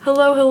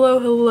Hello, hello,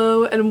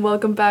 hello, and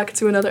welcome back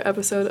to another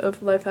episode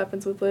of Life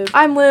Happens with Liv.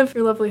 I'm Liv,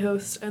 your lovely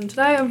host, and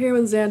today I'm here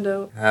with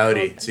Xando.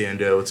 Howdy,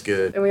 Xando, what's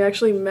good? And we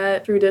actually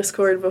met through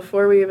Discord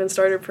before we even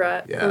started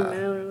Pratt. Yeah.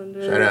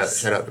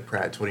 Shout out to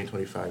Pratt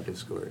 2025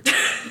 Discord.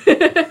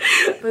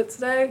 But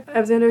today, I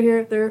have Xando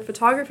here. They're a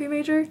photography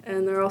major,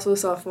 and they're also a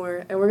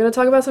sophomore. And we're going to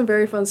talk about some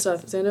very fun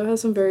stuff. Xando has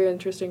some very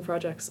interesting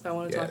projects I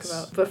want to talk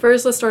about. But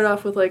first, let's start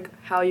off with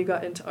how you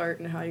got into art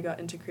and how you got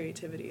into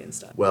creativity and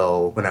stuff.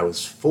 Well, when I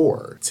was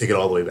 4, take it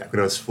all the way back.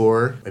 When I was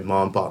 4, my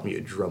mom bought me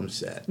a drum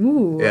set.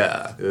 Ooh.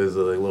 Yeah, it was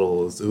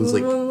little. It was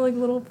like little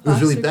it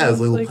was really bad. It was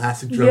a little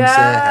plastic drum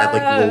set.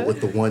 Had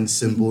with the one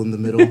cymbal in the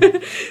middle.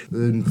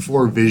 And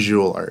before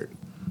visual art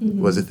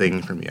was a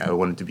thing for me. I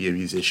wanted to be a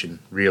musician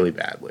really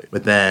badly.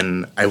 But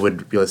then I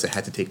would realize I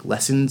had to take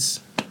lessons.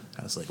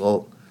 I was like,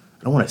 well,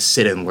 I don't want to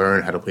sit and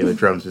learn how to play the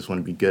drums. I just want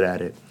to be good at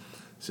it.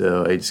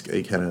 So I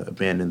kind of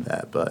abandoned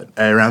that. But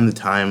around the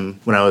time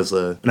when I was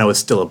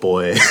still a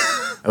boy,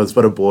 I was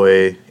but a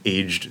boy,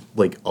 aged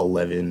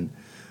 11.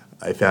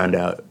 I found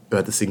out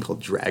about this thing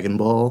called Dragon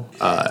Ball,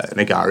 and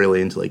I got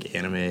really into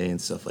anime and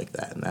stuff like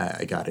that. And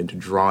I got into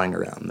drawing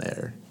around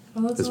there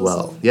as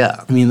well. Awesome.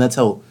 Yeah, I mean that's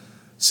how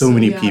so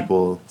many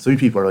people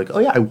are like, oh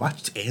yeah, I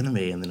watched anime,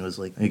 and then it was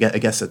like, I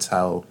guess that's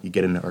how you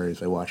get into art, is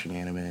by watching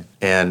anime.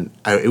 And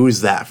it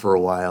was that for a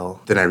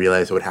while. Then I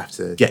realized I would have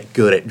to get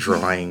good at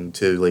drawing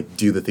to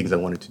do the things I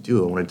wanted to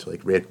do. I wanted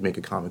to make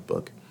a comic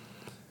book.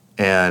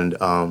 And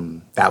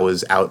that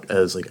was out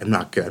as I'm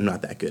not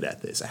that good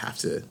at this. I have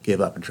to give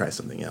up and try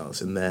something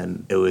else. And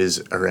then I was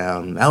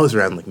around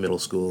middle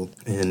school,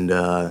 and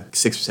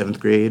 6th or 7th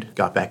grade,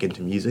 got back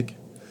into music.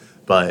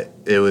 But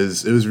it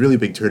was really a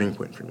big turning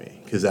point for me,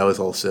 because that was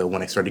also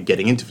when I started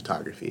getting into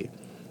photography.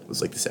 It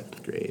was the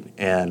 7th grade.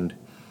 And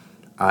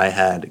I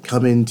had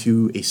come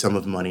into a sum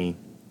of money.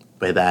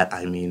 By that,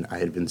 I mean I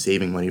had been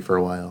saving money for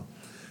a while.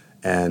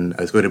 And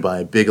I was going to buy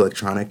a big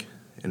electronic.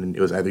 And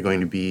it was either going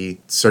to be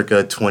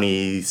circa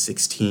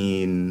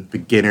 2016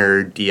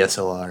 beginner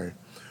DSLR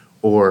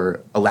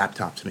or a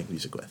laptop to make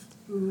music with.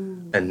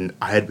 Ooh. And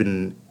I had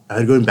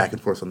going back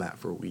and forth on that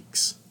for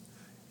weeks.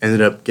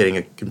 Ended up getting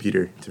a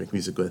computer to make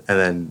music with. And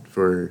then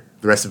for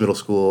the rest of middle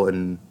school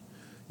and,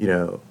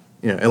 and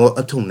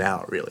up till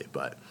now, really.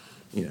 But,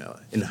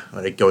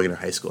 going into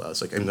high school, I was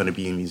like, I'm going to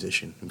be a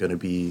musician. I'm going to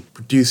be a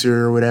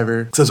producer or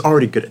whatever. Because I was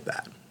already good at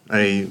that.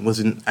 I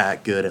wasn't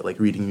that good at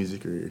reading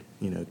music or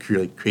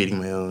creating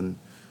my own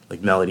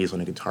melodies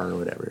on a guitar or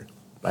whatever.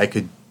 But I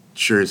could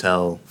sure as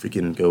hell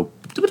freaking go.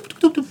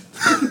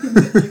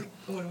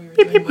 When we were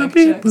doing mic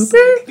checks.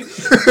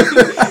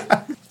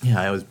 Yeah,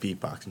 I was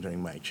beatboxing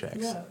during mic checks.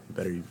 Yeah.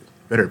 Better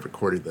have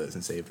recorded those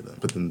and saved them.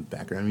 Put them in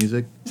background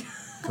music.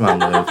 Come on,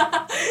 Liv.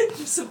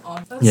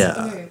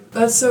 Okay.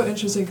 That's so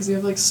interesting, because you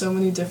have so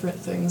many different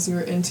things you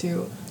were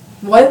into.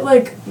 What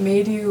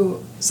made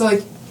you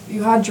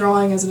you had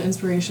drawing as an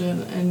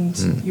inspiration, and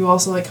you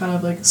also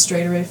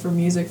strayed away from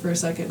music for a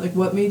second.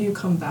 What made you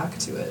come back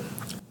to it?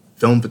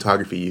 Film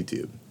photography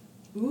YouTube.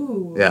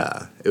 Ooh.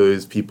 Yeah, it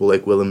was people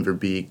like Willem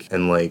Verbeek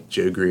and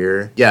Joe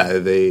Greer. Yeah,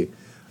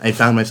 I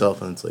found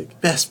myself and it's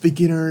best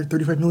beginner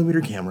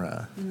 35mm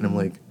camera. And I'm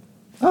like,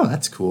 oh,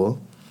 that's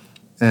cool.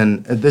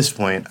 And at this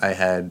point, I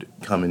had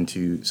come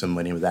into some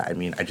money with that. I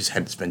mean, I just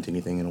hadn't spent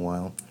anything in a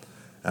while.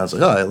 And I was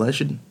like, oh, I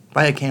should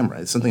buy a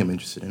camera. It's something I'm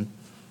interested in.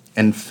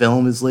 And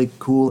film is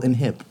cool and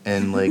hip,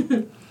 and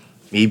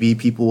maybe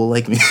people will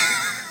like me.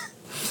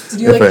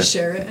 Did you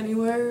share it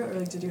anywhere,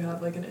 or did you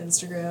have an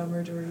Instagram,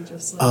 or were you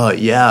just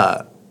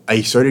yeah,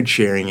 I started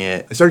sharing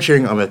it. I started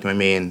sharing it on my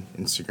main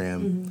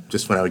Instagram,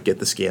 just when I would get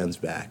the scans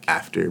back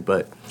after.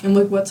 But and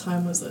what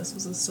time was this?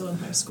 Was this still in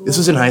high school? This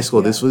was in high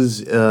school. Yeah. This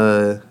was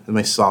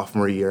my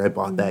sophomore year. I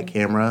bought that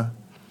camera,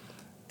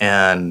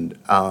 and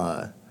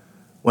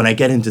when I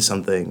get into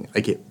something,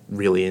 I get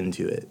really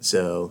into it.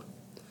 So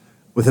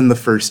within the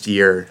first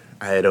year,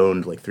 I had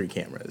owned 3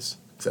 cameras.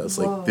 So I was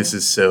this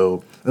is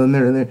so. And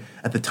they're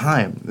at the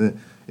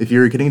time, if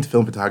you're getting into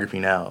film photography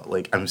now,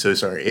 I'm so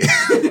sorry.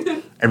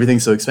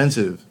 Everything's so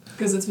expensive.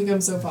 Because it's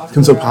become so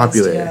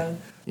popular.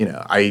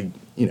 Yeah. I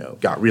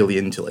got really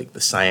into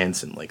the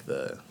science and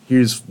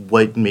here's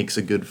what makes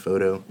a good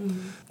photo.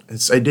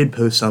 Mm-hmm. I did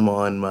post some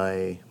on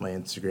my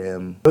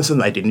Instagram. Most of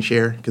them I didn't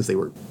share because they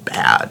were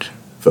bad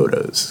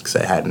photos because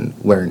I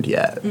hadn't learned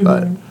yet. Mm-hmm.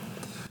 But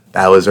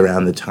that was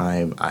around the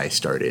time I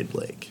started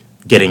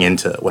getting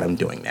into what I'm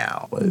doing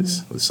now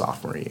was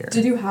sophomore year.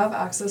 Did you have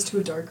access to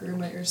a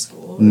darkroom at your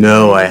school?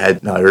 No, I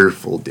were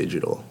full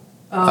digital.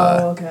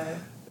 Oh, okay.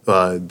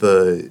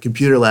 The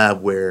computer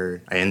lab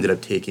where I ended up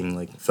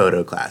taking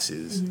photo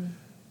classes,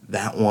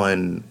 that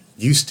one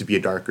used to be a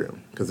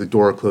darkroom because the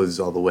door closes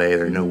all the way,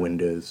 there are no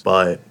windows.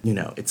 But,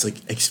 it's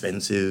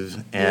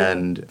expensive,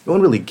 and no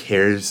one really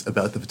cares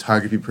about the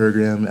photography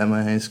program at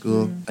my high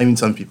school. I mean,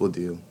 some people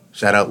do.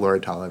 Shout out Laura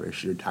Tolliver.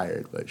 She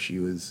retired, but she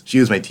was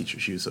my teacher.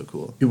 She was so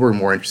cool. People were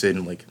more interested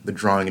in the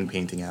drawing and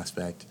painting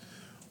aspect,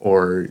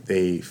 or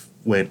they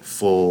went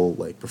full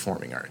like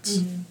performing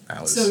arts.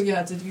 So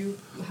yeah, did you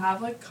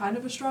have like kind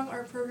of a strong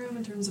art program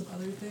in terms of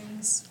other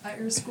things at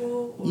your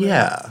school? Or,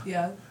 yeah.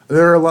 Yeah.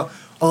 There are a lot.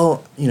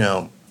 All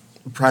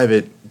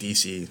private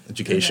DC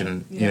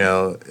education. Okay,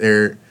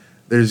 yeah.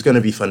 There's going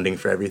to be funding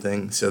for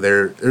everything. So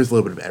there's a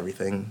little bit of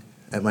everything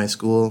at my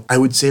school. I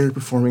would say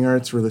performing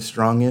arts were the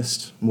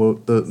strongest.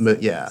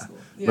 Yeah.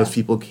 Most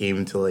people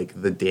came to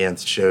like the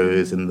dance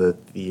shows and the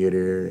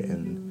theater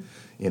and.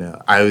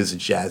 I was a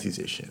jazz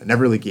musician. I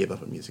never really gave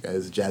up on music. I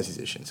was a jazz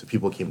musician, so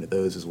people came to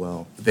those as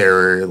well. There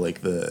were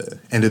like the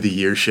end of the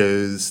year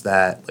shows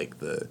that like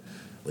the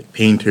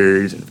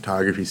painters and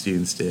photography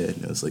students did,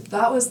 and it was like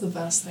that was the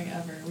best thing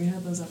ever. We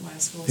had those at my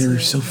school. They were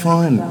so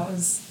fun. That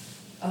was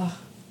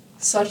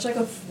such like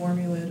a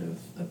formative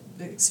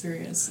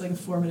experience, like a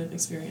formative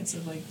experience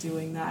of like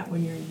doing that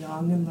when you're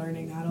young and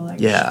learning how to like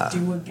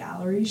do a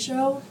gallery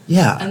show.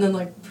 Yeah. And then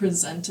like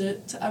present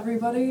it to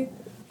everybody.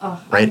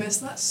 Right. I miss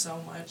that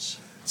so much.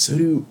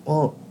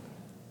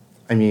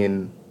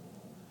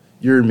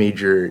 Your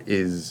major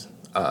is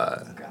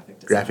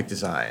Graphic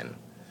design.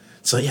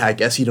 So yeah, I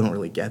guess you don't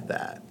really get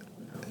that.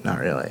 Not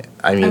really.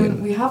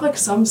 We have like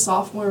some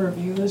sophomore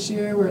review this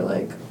year where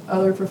like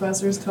other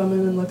professors come in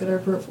and look at our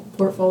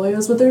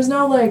portfolios, but there's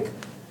no like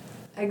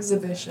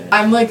exhibition.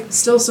 I'm like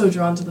still so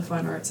drawn to the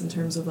fine arts in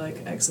terms of like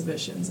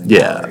exhibitions and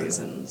galleries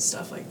and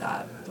stuff like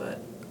that,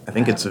 but I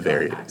think it's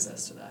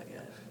access to that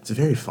yet. It's a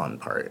very fun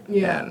part.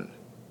 Yeah. And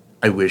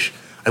I wish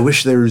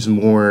there was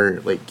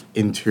more like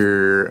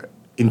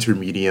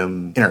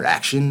intermedium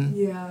interaction.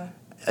 Yeah.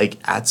 Like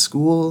at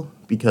school,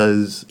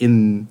 because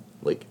in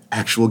like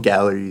actual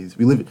galleries,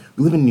 we live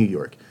in New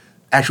York.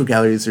 Actual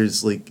galleries,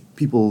 there's like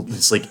people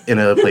just like in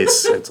a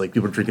place. It's like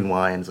people drinking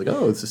wine. It's like,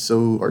 oh, this is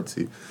so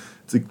artsy.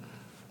 It's like,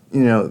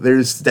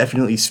 there's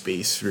definitely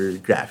space for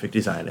graphic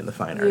design in the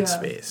fine arts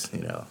space.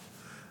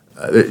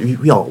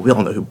 We all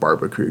know who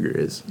Barbara Kruger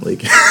is.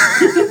 Like.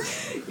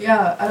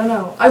 Yeah, I don't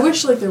know. I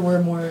wish like there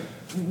were more,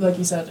 like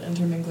you said,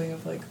 intermingling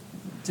of like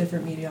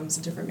different mediums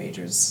and different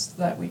majors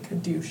that we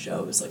could do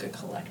shows, like a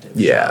collective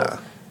show.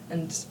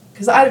 And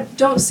because I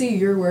don't see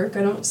your work,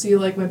 I don't see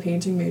like my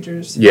painting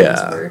major's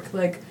work.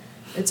 Like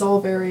it's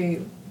all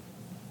very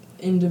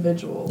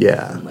individual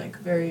and like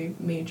very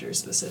major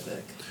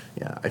specific.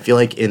 Yeah, I feel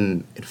like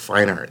in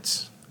fine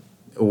arts,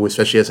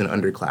 especially as an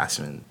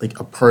underclassman, like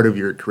a part of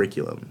your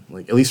curriculum,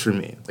 like at least for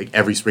me, like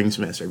every spring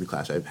semester, every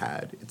class I've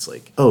had, it's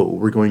like, oh,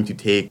 we're going to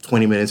take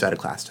 20 minutes out of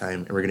class time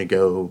and we're going to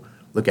go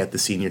look at the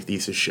senior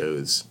thesis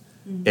shows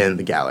in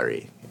the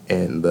gallery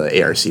and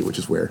the ARC, which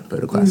is where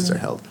photo classes are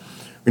held.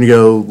 We're going to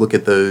go look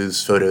at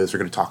those photos. We're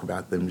going to talk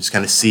about them, just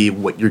kind of see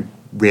what you're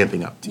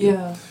ramping up to.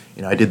 Yeah.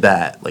 I did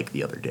that like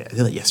the other day. I did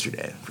that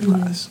yesterday for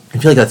class. I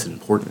feel like that's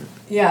important.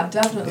 Yeah,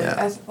 definitely.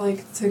 Yeah.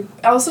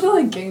 Also to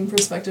like gain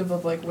perspective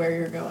of like where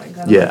you're going,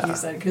 kind of like you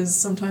said, because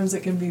sometimes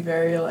it can be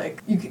very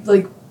like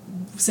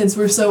since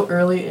we're so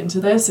early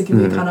into this, it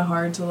can be kind of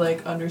hard to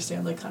like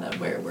understand like kind of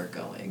where we're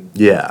going.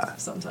 Yeah.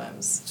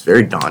 Sometimes it's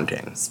very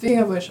daunting. Speaking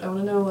of which, I want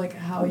to know like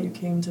how you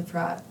came to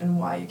Pratt and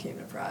why you came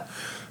to Pratt.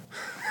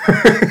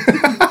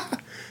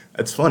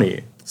 That's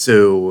funny.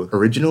 So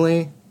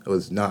originally, I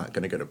was not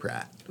gonna go to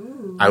Pratt.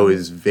 Ooh. I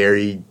was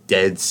very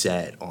dead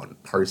set on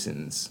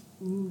Parsons.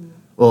 Ooh.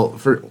 Well,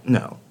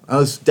 I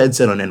was dead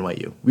set on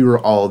NYU. We were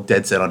all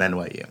dead set on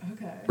NYU.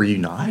 Okay. Were you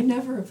not? I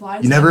never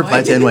applied. You never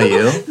applied to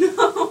NYU?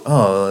 No.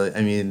 Oh,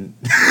 I mean,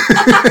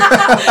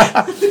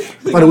 I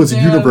thought it was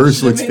a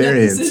universal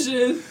experience.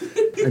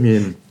 I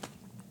mean,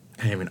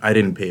 I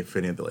didn't pay for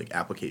any of the like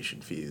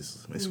application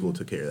fees. My school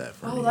took care of that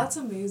for me. Oh, that's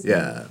amazing.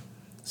 Yeah.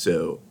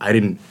 So I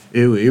didn't.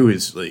 It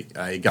was like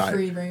I got.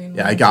 Free brain.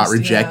 Yeah, I got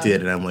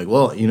rejected, and I'm like,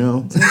 well, It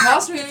doesn't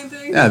cost me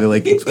anything. Yeah, they're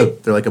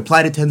like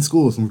apply to 10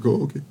 schools, and we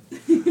go, okay.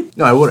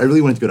 No, I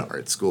really wanted to go to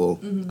art school,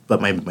 but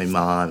my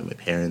mom and my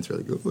parents were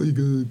like, oh,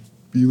 you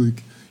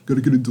gotta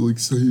get into like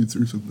science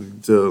or something.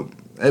 So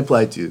I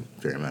applied to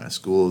a fair amount of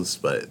schools,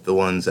 but the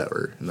ones that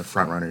were in the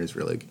front runners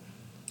were like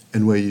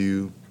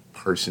NYU,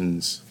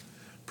 Parsons,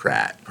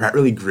 Pratt. Pratt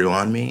really grew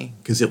on me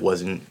because it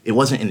wasn't,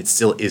 and it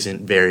still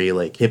isn't very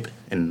like hip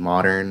and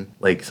modern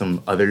like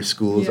some other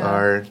schools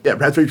are. Yeah,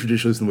 Pratt's very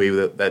traditionalist in the way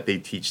that they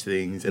teach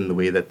things and the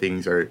way that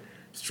things are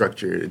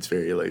structured. It's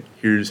very like,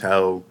 here's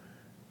how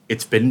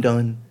it's been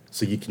done,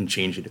 so you can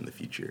change it in the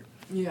future.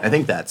 Yeah, I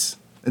think it's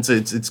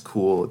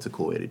cool. It's a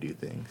cool way to do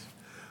things.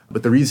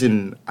 But the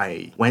reason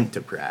I went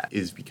to Pratt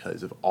is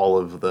because of all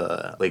of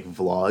the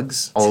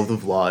vlogs.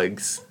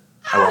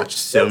 I watched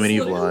so many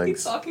vlogs. I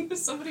was talking to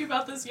somebody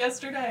about this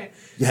yesterday.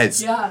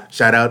 Yes. Yeah.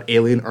 Shout out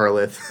Alien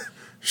Arlith.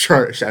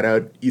 Shout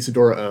out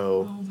Isadora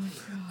O. Oh my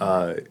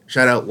god.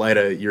 Shout out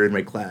Lida. You're in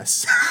my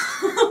class.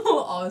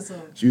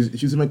 Awesome. She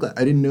was in my class.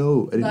 I didn't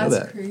know that.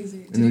 That's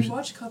crazy. Did you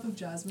watch Cup of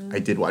Jasmine? I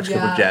did watch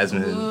Cup of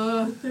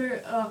Jasmine.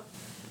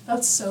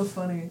 That's so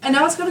funny. And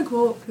now it's kind of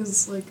cool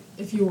because,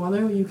 if you want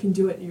to, you can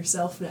do it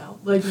yourself now.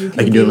 You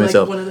can do it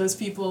myself. One of those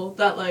people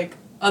that,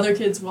 other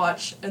kids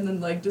watch and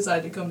then,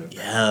 decide to come to Pratt.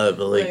 Yeah,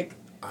 but,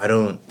 I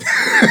don't...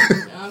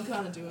 Because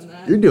kind of doing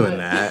that. You're doing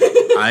that.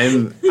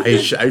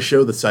 I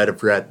show the side of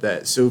Brett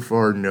that so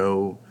far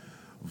no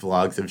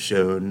vlogs have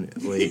shown,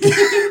 like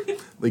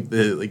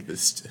the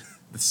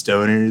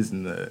stoners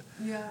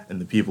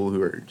and the people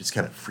who are just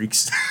kind of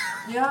freaks.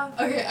 Yeah.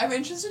 Okay, I'm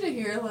interested to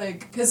hear, like,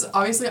 because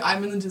obviously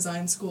I'm in the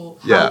design school.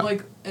 How, Yeah.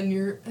 like, and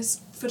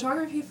is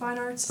photography fine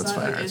arts? That's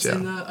fine arts,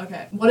 in yeah. the,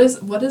 okay. What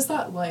is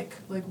that like?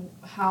 Like,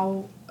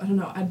 how, I don't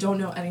know. I don't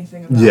know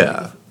anything about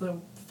Yeah. like, the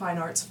fine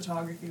arts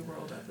photography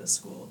world at this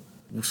school.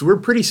 So we're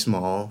pretty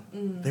small.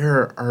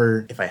 There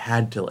are, if I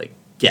had to, like,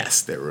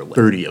 guess, there were like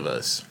 30 of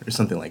us or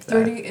something like that.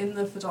 30 in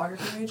the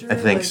photography major? I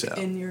think like, so.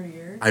 In your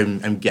year?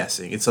 I'm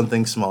guessing. It's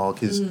something small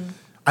because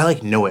I,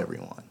 like, know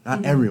everyone.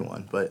 Not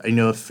everyone, but I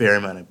know a fair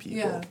amount of people.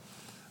 Yeah.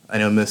 I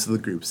know most of the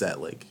groups that,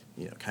 like,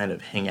 you know, kind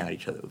of hang out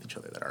with each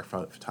other that are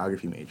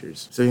photography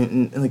majors. So,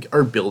 and like,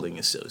 our building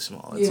is so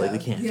small. It's like, they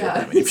can't fit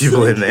that many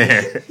people in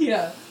there.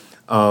 Yeah.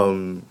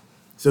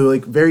 So,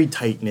 like, very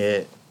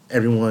tight-knit.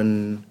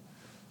 Everyone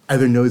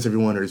either knows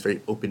everyone or is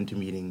very open to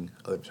meeting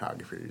other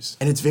photographers.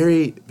 And it's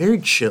very,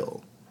 very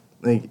chill.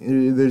 Like,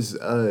 there's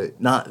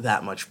not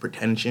that much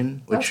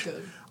pretension, which That's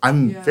good.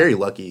 I'm Yeah. very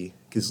lucky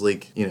because,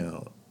 like, you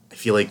know, I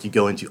feel like you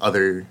go into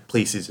other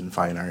places in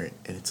fine art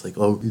and it's like,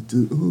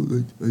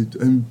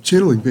 I'm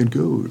channeling Van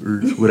Gogh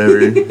or whatever.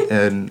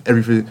 And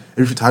every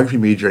photography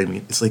major I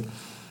meet, it's like,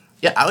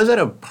 yeah, I was at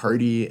a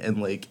party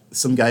and, like,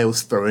 some guy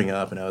was throwing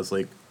up and I was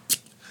like,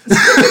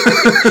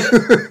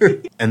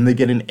 and they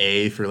get an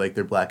A for, like,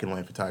 their black and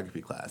white photography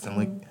class. I'm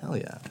like, hell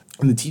yeah.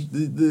 And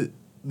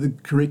the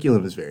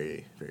curriculum is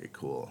very, very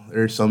cool.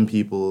 There are some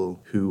people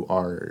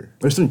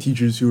there's some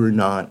teachers who are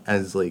not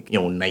as, like, you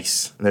know,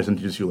 nice. And there's some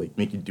teachers who, like,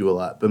 make you do a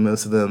lot. But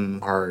most of them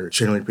are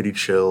generally pretty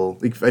chill.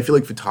 Like, I feel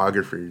like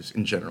photographers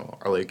in general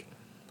are, like,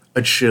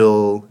 a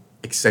chill,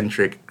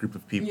 eccentric group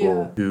of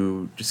people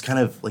who just kind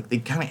of, like, they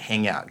kind of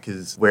hang out.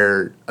 Because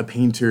where a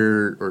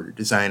painter or a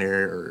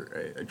designer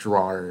or a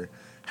drawer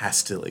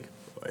has to, like,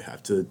 I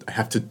have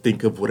to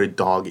think of what a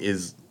dog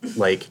is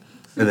like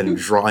and then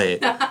draw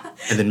it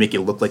and then make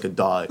it look like a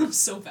dog. I'm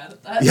so bad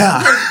at that.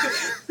 Yeah.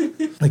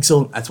 Like,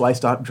 so that's why I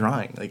stopped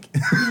drawing. Like,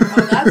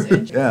 Oh, that's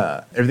interesting.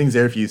 yeah, everything's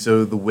there for you.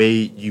 So the way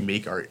you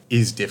make art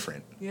is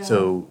different. Yeah.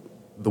 So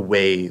the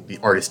way the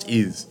artist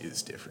is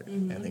different.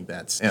 And I think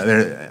that's, you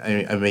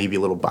know, I may be a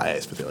little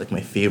biased, but they're, like,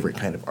 my favorite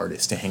kind of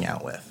artists to hang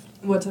out with.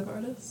 What type of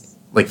artists?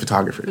 Like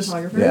photographers.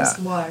 Photographers? Yeah.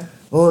 Why?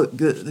 Well,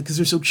 because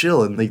they're so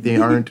chill and, like,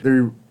 they're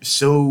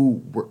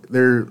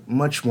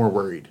much more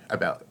worried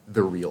about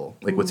the real,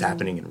 like, what's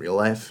happening in real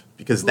life,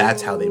 because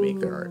that's how they make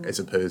their art, as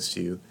opposed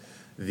to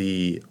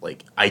the,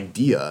 like,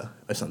 idea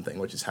of something,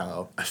 which is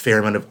how a fair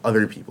amount of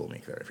other people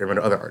make their art, a fair amount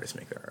of other artists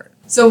make their art.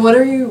 So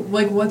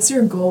what's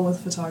your goal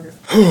with photography?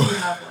 If you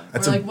have one.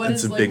 That's or, a- like,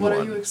 that's a big what are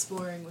one. you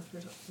exploring with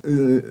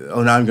photography?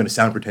 Now I'm going to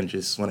sound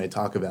pretentious when I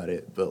talk about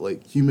it, but,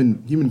 like,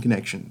 human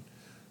connection.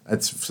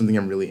 That's something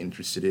I'm really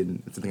interested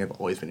in. It's something I've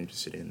always been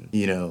interested in.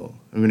 You know,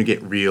 I'm going to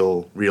get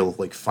real,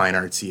 like, fine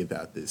artsy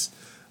about this.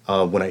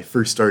 When I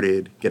first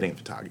started getting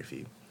into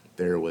photography,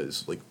 there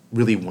was, like,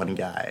 really one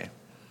guy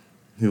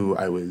who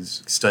I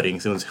was studying.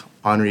 So it was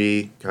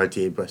Henri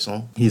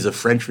Cartier-Bresson. He's a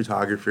French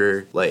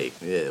photographer, like,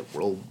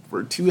 World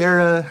War II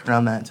era,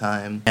 around that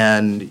time.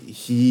 And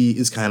he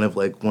is kind of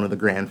like one of the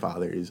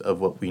grandfathers of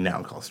what we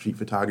now call street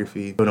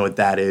photography. I don't know what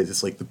that is.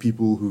 It's like the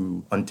people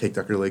who on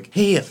TikTok are like,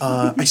 hey,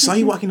 I saw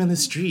you walking down the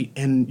street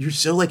and you're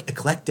so, like,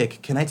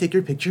 eclectic. Can I take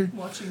your picture?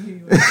 Watching who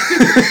you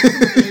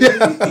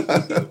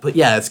But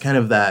yeah, it's kind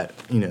of that,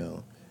 you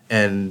know.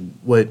 And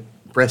what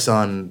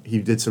Bresson, he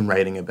did some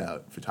writing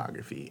about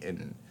photography,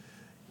 and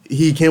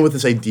he came with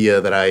this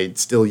idea that I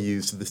still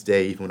use to this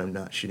day, even when I'm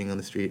not shooting on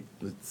the street.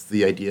 It's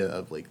the idea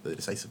of, like, the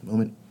decisive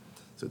moment.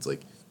 So it's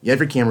like, you have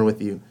your camera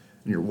with you,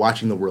 and you're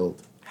watching the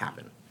world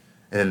happen.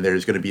 And then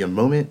there's going to be a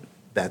moment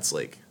that's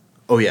like,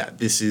 oh yeah,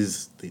 this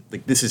is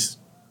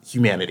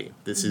humanity.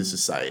 This is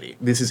society.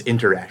 This is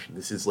interaction.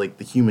 This is, like,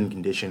 the human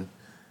condition.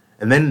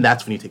 And then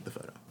that's when you take the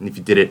photo. And if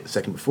you did it a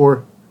second before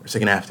or a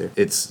second after,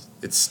 it's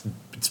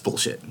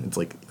bullshit. It's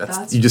like,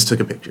 that's you just took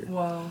a picture.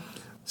 Wow.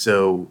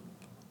 So,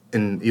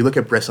 and you look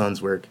at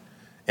Bresson's work,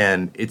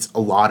 and it's a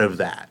lot of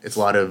that. It's a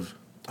lot of,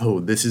 oh,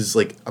 this is,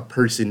 like, a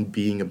person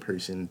being a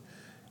person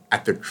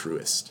at their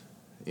truest,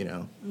 you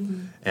know?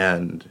 Mm-hmm.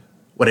 And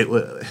what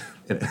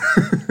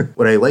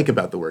I like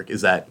about the work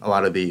is that a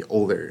lot of the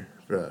older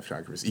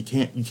photographers, you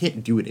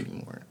can't do it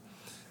anymore.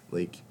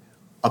 Like,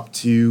 up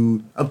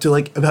to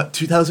like about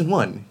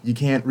 2001, you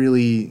can't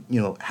really, you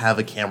know, have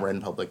a camera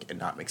in public and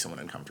not make someone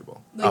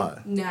uncomfortable.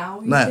 Like, now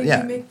you think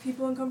you make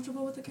people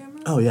uncomfortable with the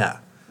camera? Oh yeah.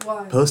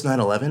 Why? Post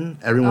 9/11,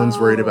 everyone's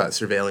worried about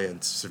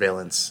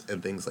surveillance,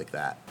 and things like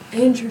that.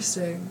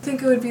 Interesting. I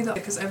think it would be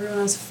because everyone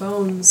has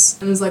phones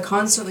and is, like,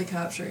 constantly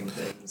capturing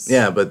things.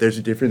 Yeah, but there's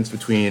a difference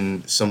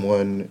between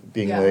someone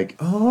being like,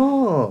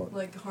 oh,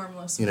 like,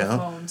 harmless you with know, a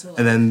phone to, like,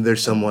 and then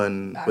there's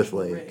someone with, actual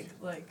like,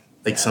 rig.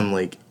 like some,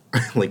 like,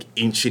 like,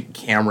 ancient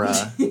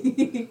camera,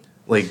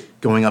 like,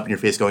 going up in your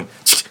face, going,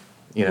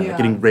 you know,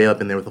 getting way up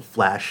in there with a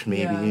flash,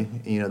 maybe.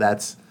 You know,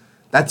 that's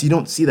you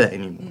don't see that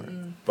anymore.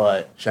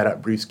 But shout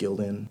out Bruce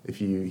Gilden,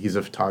 he's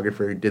a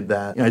photographer who did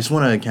that. I just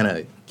want to kind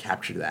of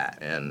capture that.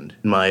 And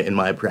in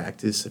my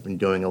practice, I've been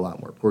doing a lot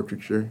more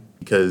portraiture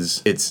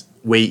because it's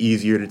way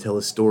easier to tell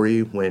a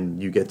story when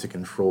you get to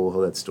control how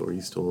that story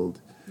is told.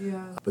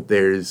 Yeah. But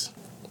there's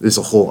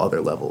a whole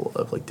other level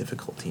of like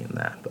difficulty in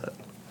that. But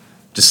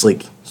just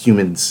like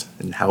humans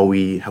and how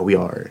we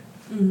are,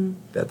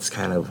 that's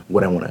kind of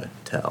what I want to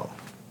tell.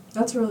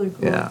 That's really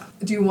cool. Yeah.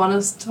 Do you want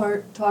to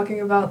start talking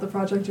about the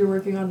project you're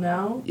working on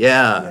now?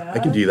 Yeah, I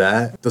can do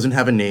that. Doesn't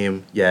have a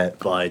name yet,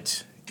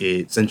 but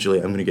essentially,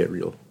 I'm going to get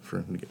real.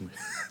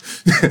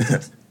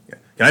 Yeah.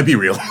 Can I be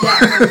real?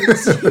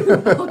 Yeah, you're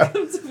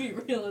welcome to be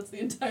real. That's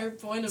the entire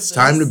point of this. It's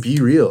time to be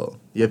real.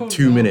 You have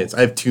 2 minutes. I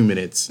have 2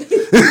 minutes. 2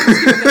 minutes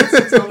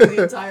to tell me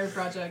the entire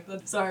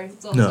project. Sorry,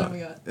 that's all the time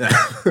we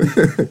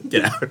got.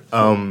 Get out.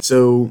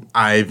 So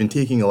I've been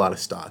taking a lot of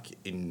stock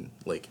in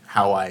like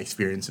how I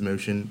experience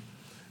emotion.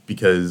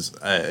 Because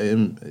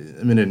I'm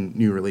in a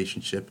new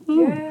relationship.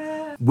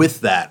 Yeah. With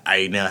that,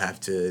 I now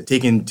have to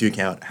take into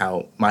account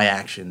how my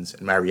actions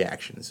and my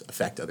reactions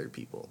affect other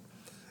people.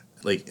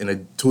 Like, in a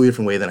totally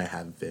different way than I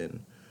have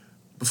been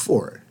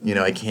before.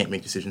 I can't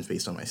make decisions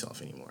based on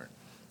myself anymore.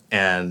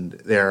 And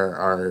there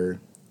are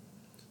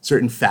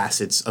certain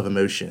facets of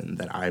emotion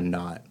that I'm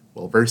not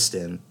well-versed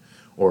in,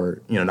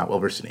 or, not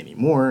well-versed in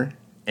anymore.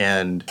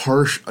 And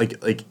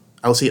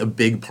I'll say a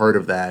big part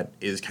of that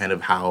is kind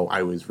of how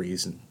I was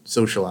raised and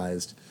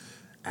socialized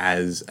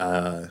as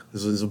a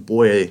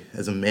boy,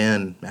 as a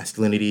man.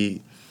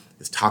 Masculinity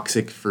is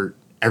toxic for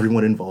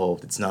everyone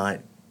involved. It's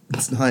not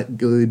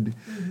good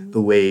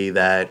the way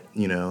that,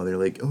 they're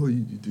like, oh,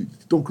 you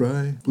don't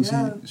cry, pussy,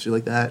 shit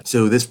like that.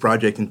 So this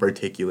project in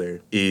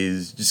particular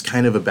is just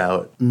kind of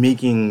about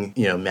making,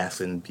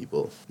 masculine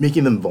people,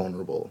 making them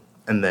vulnerable.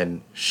 And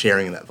then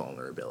sharing that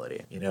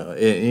vulnerability,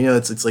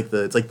 it's like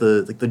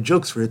the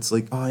jokes where it's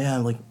like, oh yeah,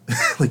 like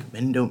like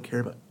men don't care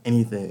about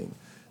anything.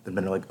 The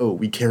men are like, oh,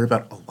 we care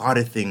about a lot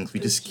of things. We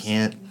just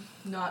can't.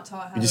 Not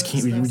taught how. We just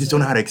can't. We just don't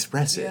know how to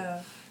express it.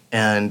 Yeah.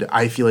 And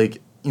I feel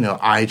like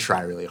I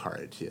try really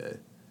hard to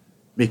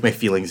make my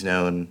feelings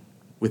known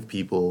with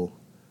people.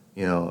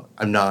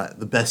 I'm not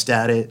the best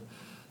at it.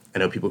 I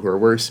know people who are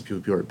worse and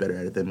people who are better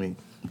at it than me.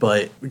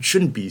 But it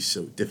shouldn't be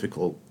so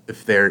difficult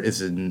if there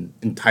is an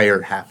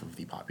entire half of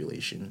the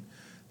population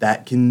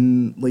that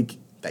can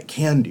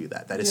do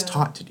that, that is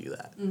taught to do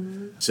that.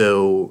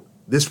 So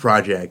this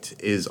project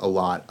is a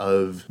lot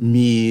of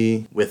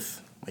me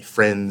with my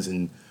friends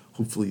and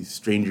hopefully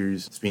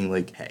strangers just being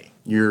like, hey,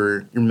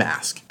 your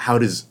mask, what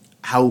does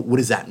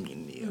that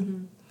mean to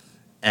you?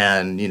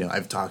 And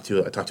I've talked to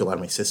a lot of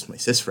my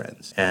cis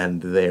friends,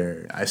 and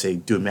I say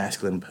do a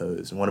masculine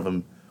pose, and one of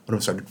them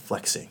started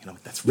flexing, and I'm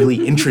like, that's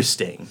really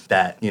interesting.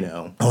 That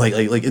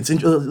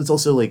it's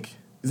also like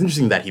it's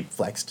interesting that he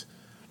flexed,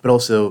 but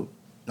also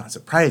not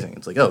surprising.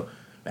 It's like, oh,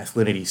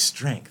 masculinity is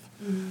strength.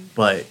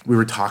 But we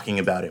were talking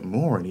about it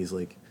more, and he's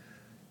like,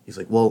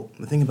 well,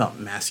 the thing about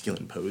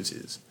masculine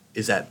poses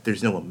is that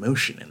there's no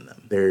emotion in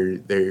them.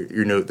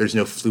 There's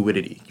no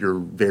fluidity. You're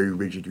very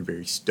rigid. You're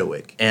very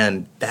stoic,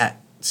 and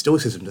that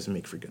stoicism doesn't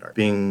make for good art.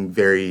 Being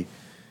very,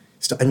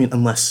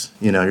 unless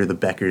you're the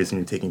Beckers and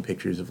you're taking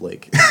pictures of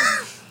like.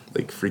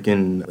 Like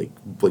freaking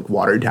like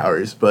water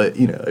towers, but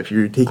if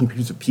you're taking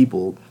pictures of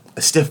people,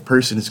 a stiff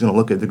person is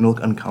gonna they're gonna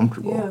look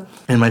uncomfortable. Yeah.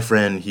 And my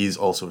friend, he's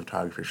also a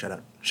photographer.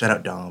 Shout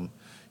out Dom.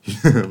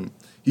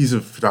 He's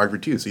a photographer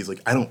too, so he's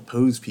like, I don't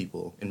pose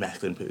people in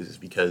masculine poses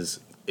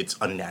because it's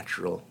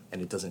unnatural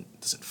and it doesn't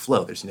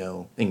flow. There's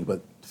no thing.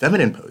 But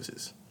feminine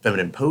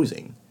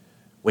posing,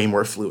 way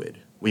more fluid,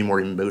 way more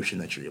emotion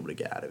that you're able to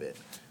get out of it.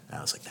 And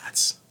I was like,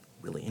 that's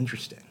really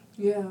interesting.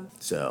 Yeah.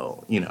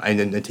 So,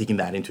 I'm taking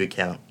that into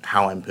account,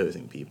 how I'm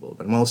posing people.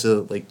 But I'm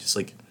also,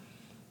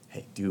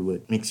 hey, do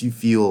what makes you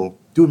feel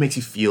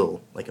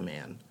like a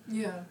man.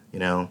 Yeah.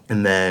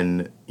 And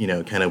then,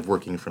 kind of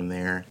working from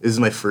there. This is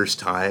my first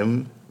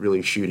time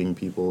really shooting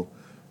people,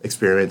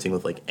 experimenting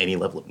with, any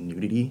level of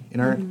nudity in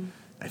art.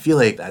 I feel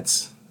like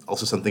that's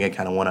also something I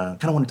kind of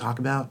want to talk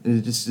about.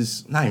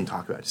 Just not even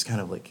talk about, just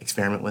kind of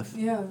experiment with.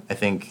 Yeah. I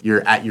think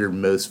you're at your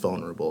most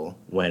vulnerable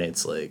when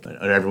it's when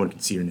everyone can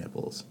see your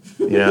nipples.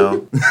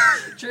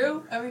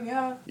 True. I mean,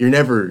 yeah. You're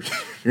never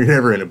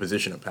in a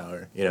position of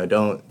power.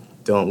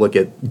 Don't look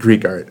at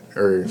Greek art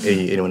or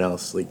anyone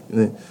else.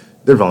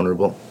 They're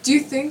vulnerable. Do you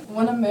think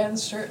when a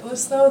man's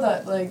shirtless though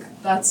that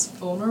that's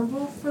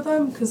vulnerable for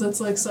them because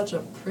it's such a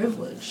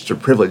privilege? It's a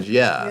privilege,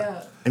 yeah.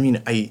 Yeah. I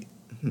mean,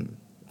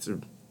 it's a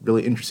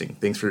really interesting.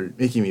 Thanks for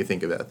making me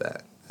think about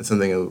that. That's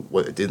something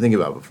I didn't think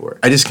about before.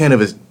 I just kind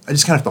of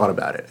thought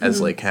about it as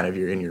kind of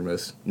you're in your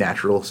most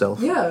natural self.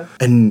 Yeah.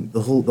 And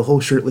the whole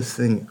shirtless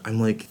thing, I'm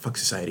like, fuck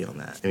society on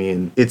that. I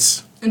mean,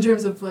 it's in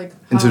terms of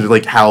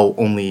how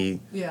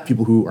only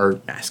people who are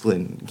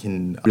masculine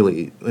can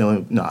really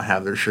not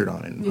have their shirt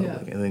on in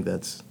public. I think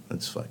that's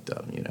fucked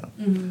up.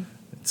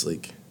 It's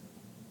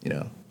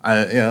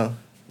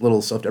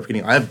little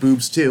self-deprecating. I have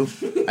boobs too.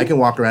 I can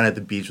walk around at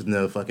the beach with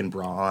no fucking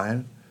bra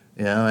on.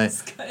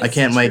 I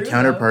can't. My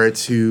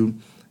counterparts who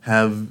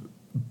have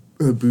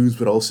boobs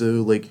but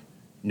also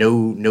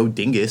no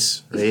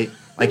dingus, right?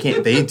 Why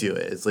can't they do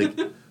it? It's like,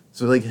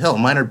 so like, hell,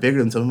 mine are bigger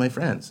than some of my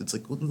friends. It's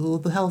like, what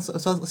the hell's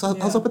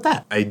up with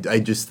that? I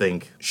just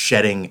think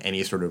shedding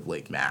any sort of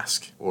like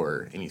mask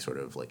or any sort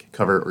of like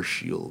cover or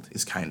shield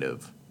is kind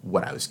of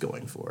what I was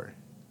going for.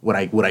 What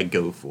I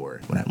go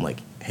for when I'm like,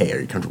 hey, are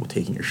you comfortable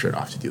taking your shirt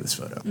off to do this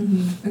photo?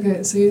 Mm-hmm.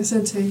 Okay, so you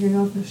said taking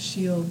off the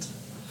shield.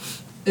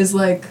 Is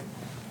like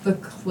the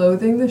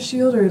clothing the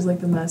shield, or is like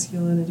the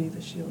masculinity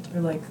the shield? Or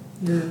like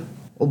your...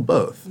 Well,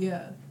 both.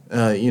 Yeah.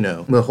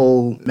 The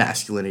whole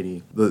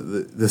masculinity,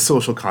 the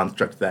social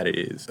construct that it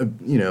is,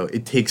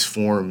 it takes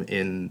form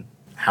in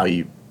how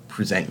you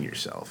present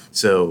yourself.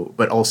 So,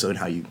 but also in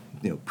how you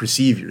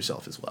perceive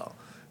yourself as well.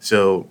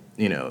 So,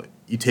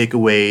 you take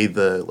away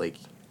the like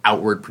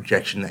outward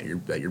projection that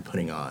you're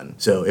putting on.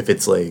 So if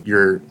it's like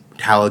your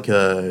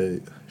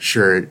Metallica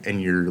shirt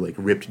and your like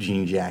ripped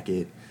jean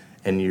jacket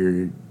and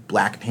your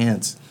black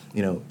pants,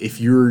 if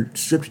you're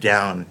stripped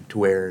down to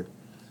where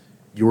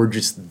you're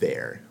just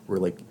there, where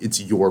like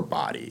it's your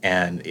body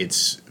and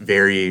it's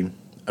very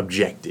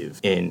objective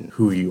in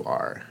who you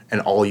are, and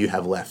all you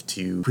have left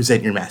to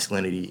present your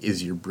masculinity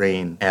is your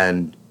brain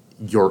and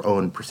your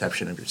own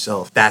perception of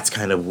yourself. That's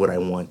kind of what I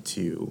want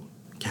to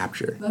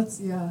capture. That's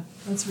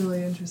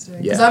really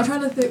interesting. Because I'm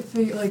trying to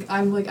think, like,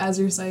 I'm like, as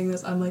you're saying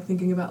this, I'm like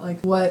thinking about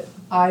like what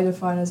I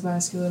define as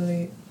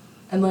masculinity,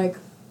 and like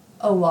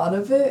a lot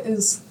of it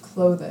is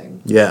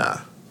clothing.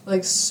 Yeah.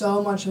 Like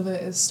so much of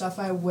it is stuff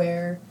I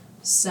wear,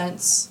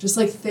 scents, just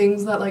like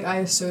things that like I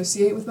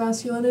associate with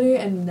masculinity,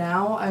 and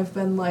now I've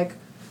been like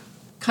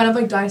kind of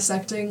like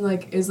dissecting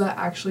like, is that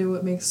actually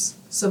what makes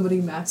somebody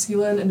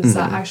masculine, and is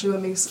that actually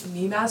what makes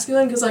me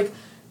masculine? Because like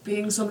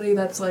being somebody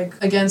that's like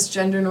against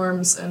gender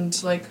norms,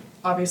 and like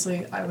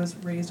obviously I was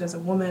raised as a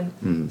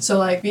woman, so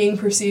like being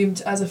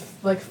perceived as a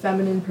like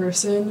feminine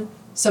person,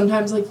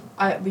 sometimes like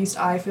at least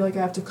I feel like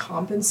I have to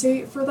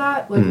compensate for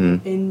that, like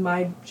in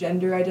my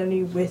gender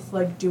identity with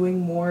like doing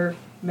more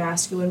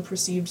masculine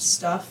perceived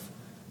stuff,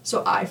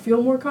 so I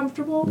feel more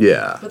comfortable.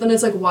 Yeah. But then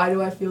it's like, why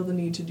do I feel the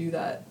need to do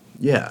that?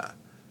 Yeah.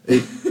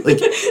 Like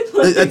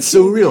that's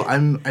so real.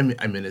 I'm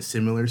in a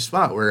similar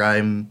spot where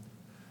I'm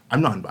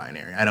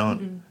non-binary. I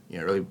don't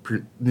really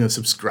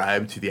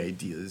subscribe to the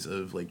ideas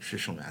of like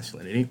traditional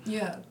masculinity.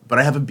 Yeah. But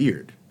I have a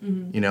beard.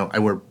 I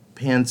wear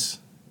pants.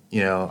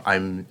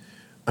 I'm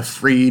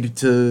afraid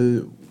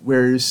to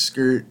wear a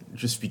skirt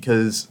just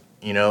because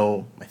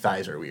my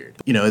thighs are weird.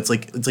 It's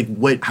like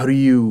what? How do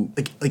you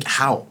like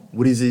how?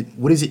 What does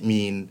it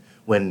mean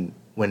when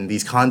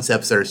these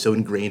concepts that are so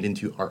ingrained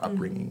into our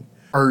upbringing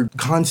are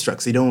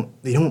constructs? They don't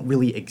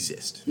really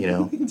exist. They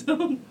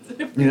don't.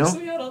 It freaks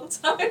me out all the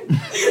time.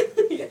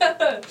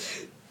 Yeah.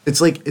 It's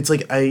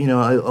like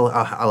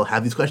I'll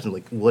have these questions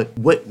like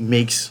what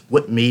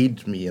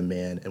made me a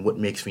man and what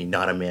makes me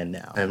not a man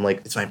now, and I'm like,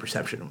 it's my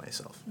perception of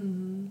myself,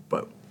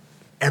 but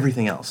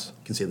everything else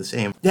can stay the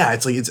same. Yeah,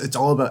 it's like it's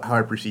all about how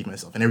I perceive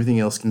myself, and everything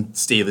else can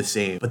stay the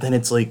same. But then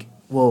it's like,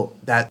 well,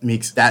 that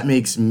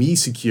makes me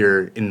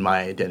secure in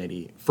my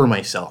identity for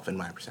myself and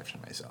my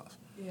perception of myself.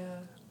 Yeah.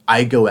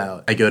 I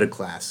go to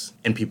class,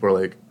 and people are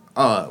like,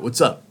 "Oh,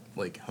 what's up,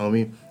 like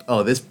homie?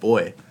 Oh, this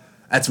boy,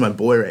 that's my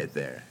boy right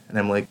there." And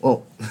I'm like,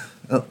 well,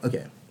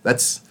 okay,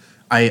 that's,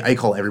 I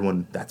call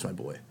everyone, that's my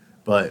boy.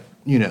 But,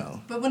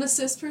 But when a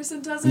cis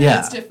person does it,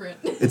 it's different.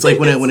 It's like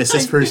when a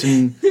cis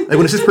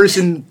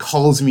person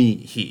calls me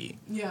he.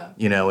 Yeah.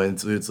 And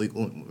so it's like,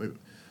 well,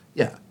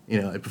 yeah,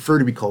 I prefer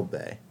to be called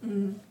they.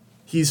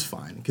 He's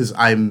fine, because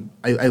I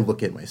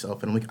look at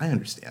myself and I'm like, I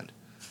understand.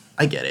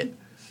 I get it.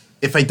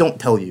 If I don't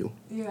tell you,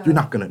 you're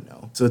not going to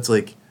know. So it's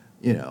like,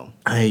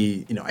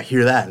 I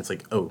hear that and it's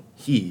like, oh,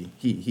 he,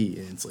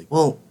 and it's like,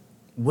 well,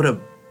 what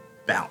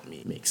about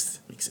me makes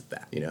it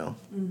that,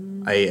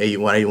 I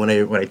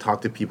when I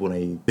talk to people,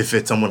 if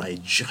it's someone I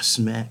just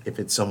met, if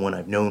it's someone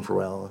I've known for a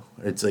while,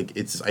 it's like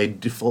I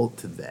default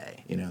to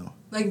they,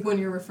 Like when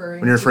you're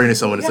referring to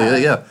someone, it's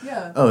like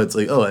yeah. Oh, it's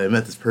like, oh, I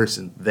met this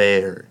person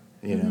there,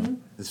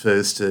 as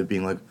opposed to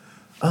being like,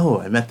 oh,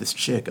 I met this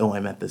chick, oh, I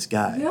met this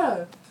guy.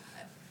 Yeah.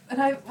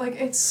 And I like,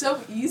 it's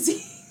so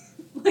easy.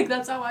 Like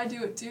that's how I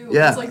do it too.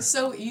 Yeah. It's like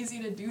so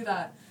easy to do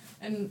that,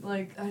 and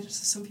like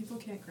some people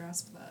can't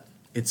grasp that.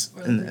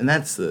 And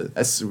that's the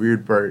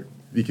weird part,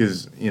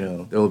 because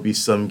there will be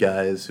some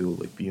guys who will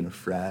like be in a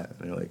frat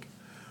and they're like,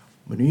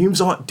 my name's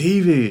Aunt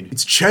David,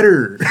 it's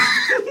Cheddar.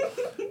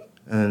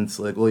 And it's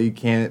like, well, you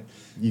can't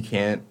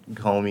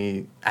call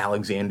me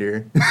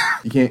Alexander.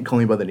 You can't call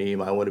me by the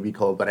name I want to be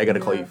called, but I gotta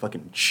call you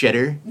fucking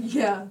Cheddar.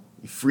 Yeah.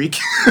 You freak.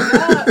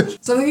 Yeah.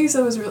 Something you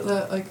said was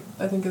that like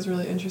I think is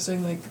really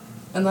interesting, like,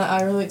 and that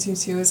I relate to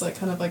too, is like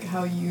kind of like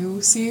how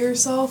you see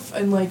yourself,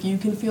 and like you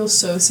can feel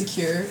so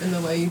secure in the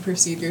way you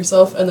perceive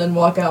yourself, and then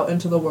walk out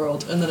into the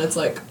world, and then it's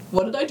like,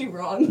 what did I do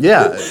wrong?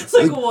 Yeah.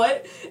 like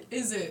what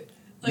is it?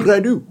 Like, what did I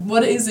do?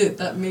 What is it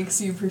that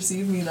makes you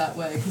perceive me that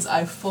way? Because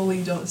I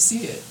fully don't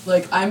see it.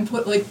 Like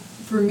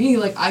for me,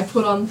 like I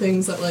put on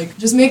things that like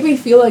just make me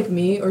feel like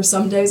me, or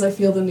some days I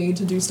feel the need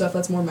to do stuff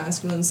that's more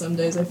masculine, some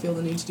days I feel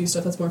the need to do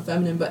stuff that's more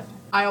feminine, but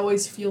I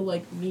always feel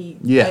like me.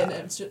 Yeah. And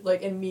it's just,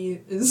 like, and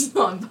me is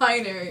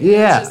non-binary.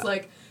 Yeah. It's just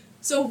like,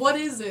 so what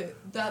is it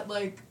that,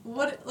 like,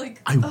 what,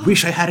 like... I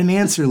wish I had an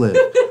answer, Liv.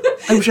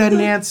 I wish I had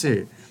an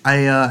answer. I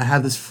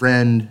have this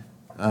friend,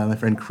 my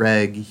friend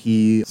Craig,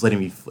 he's letting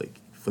me, like,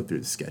 flip through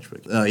the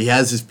sketchbook. He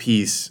has this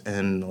piece,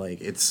 and,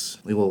 like, it's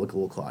like a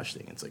little collage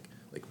thing. It's like,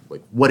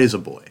 what is a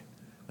boy?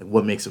 Like,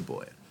 what makes a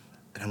boy?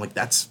 And I'm like,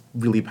 that's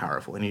really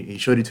powerful. And he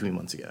showed it to me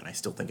months ago, and I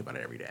still think about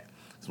it every day.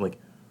 So I'm like,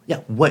 yeah,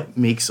 what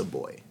makes a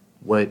boy?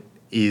 What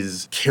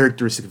is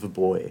characteristic of a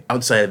boy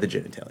outside of the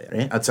genitalia,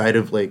 right? Outside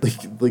of like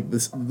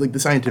the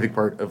scientific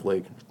part of,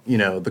 like, you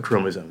know, the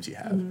chromosomes you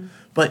have. Mm-hmm.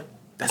 But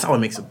that's not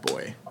what makes a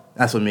boy.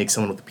 That's what makes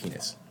someone with a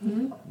penis.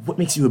 Mm-hmm. What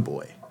makes you a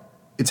boy?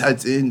 It's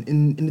like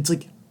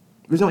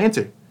there's no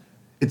answer.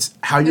 It's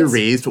how you're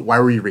raised, but why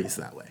were you raised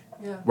that way?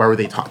 Yeah. Why were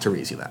they taught to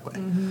raise you that way?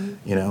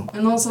 Mm-hmm. You know?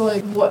 And also,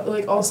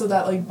 like, also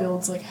that, like,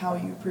 builds, like, how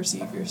you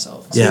perceive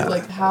yourself. So, yeah.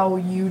 like, how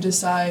you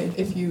decide,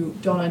 if you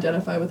don't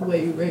identify with the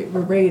way you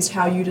were raised,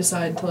 how you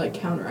decide to, like,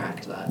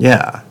 counteract that.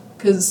 Yeah.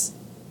 Because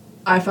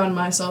I found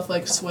myself,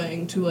 like,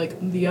 swaying to, like,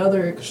 the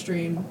other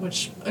extreme,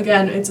 which,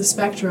 again, it's a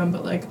spectrum,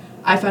 but, like,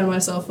 I found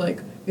myself,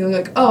 like, being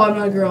like, oh, I'm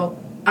not a girl.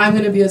 I'm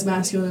going to be as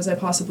masculine as I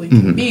possibly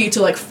can be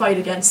to, like, fight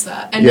against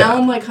that. And now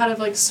I'm, like, kind of,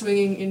 like,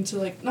 swinging into,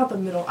 like, not the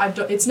middle.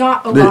 It's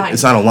not a line.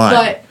 It's not a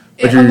line.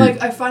 But I'm,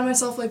 like, I find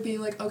myself, like, being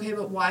like, okay,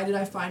 but why did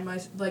I find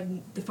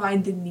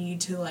the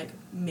need to, like,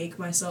 make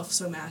myself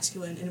so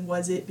masculine? And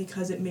was it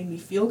because it made me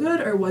feel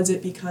good? Or was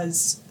it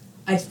because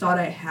I thought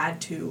I had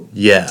to?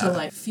 Yeah. To,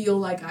 like, feel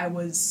like I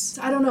was...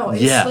 I don't know.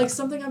 It's, like,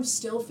 something I'm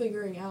still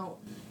figuring out.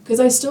 Because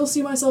I still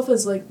see myself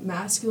as, like,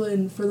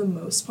 masculine for the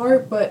most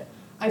part, but...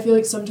 I feel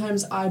like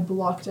sometimes I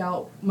blocked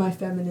out my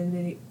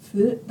femininity.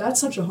 That's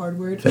such a hard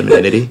word.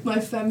 Femininity? My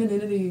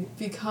femininity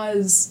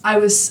because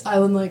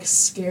I'm like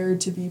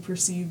scared to be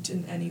perceived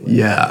in any way.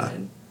 Yeah.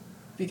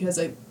 Because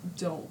I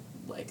don't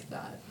like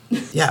that.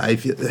 Yeah, I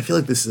feel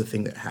like this is a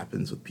thing that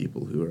happens with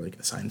people who are, like,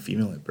 assigned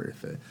female at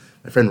birth.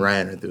 My friend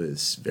Ryan went through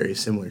this very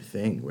similar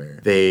thing where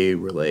they're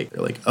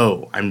like,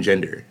 oh, I'm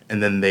gender,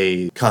 and then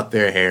they cut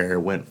their hair,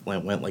 went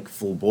like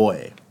full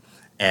boy,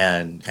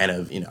 and kind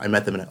of, you know, I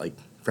met them at, like,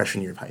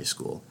 freshman year of high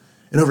school.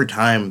 And over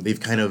time, they've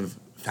kind of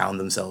found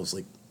themselves,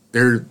 like,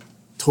 they're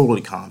totally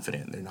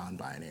confident in their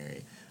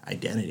non-binary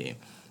identity.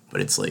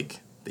 But it's, like,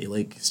 they,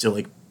 like, still,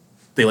 like,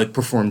 they, like,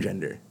 perform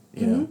gender,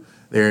 you know?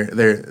 They're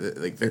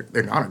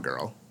not a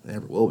girl. They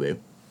never will be.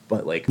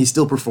 But, like, you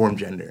still perform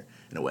gender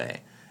in a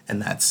way.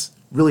 And that's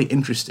really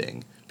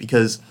interesting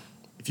because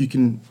if you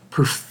can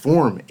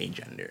perform a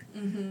gender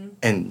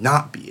and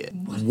not be it,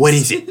 what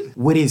is it?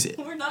 What is it?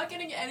 We're not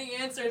getting any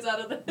answers out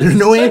of this. There are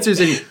no answers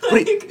anymore.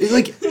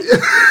 Like,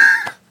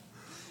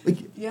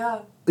 yeah.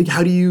 Like,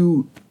 how do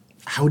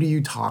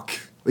you talk?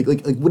 Like,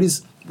 what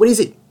is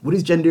it? What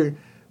is gender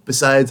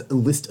besides a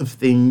list of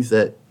things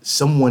that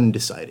someone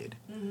decided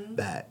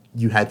that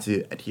you had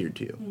to adhere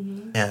to?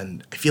 Mm-hmm.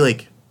 And I feel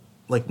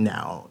like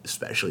now,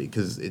 especially,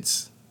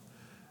 because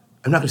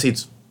I'm not going to say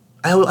it's,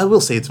 I will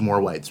say it's more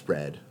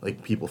widespread,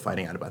 like, people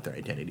finding out about their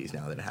identities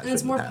now than it has been in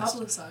the past.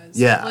 And it's more publicized.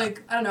 Yeah.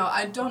 Like, I don't know.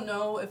 I don't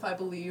know if I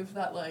believe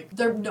that, like,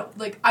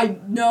 I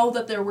know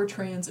that there were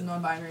trans and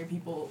non-binary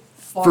people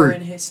far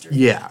in history.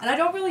 Yeah. And I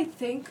don't really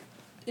think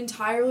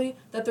entirely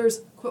that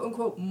there's,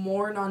 quote-unquote,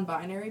 more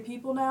non-binary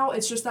people now.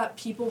 It's just that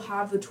people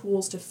have the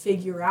tools to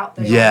figure out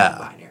they are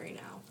non-binary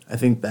now. I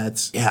think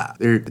that's,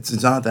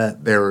 it's not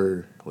that there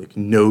were, like,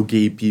 no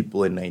gay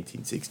people in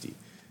 1960.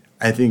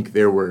 I think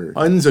there were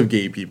tons of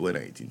gay people in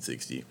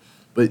 1960,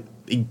 but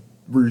they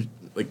were,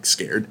 like,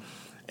 scared,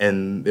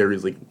 and there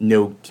was, like,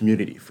 no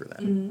community for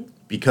them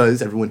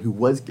because everyone who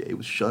was gay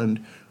was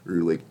shunned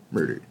or, like,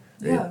 murdered.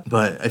 Right? Yeah.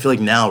 But I feel like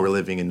now we're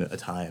living in a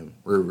time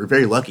where we're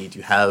very lucky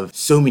to have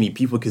so many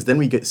people, because then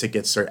we get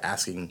to start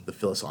asking the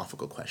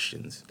philosophical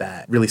questions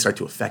that really start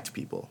to affect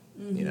people.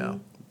 You know,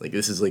 like,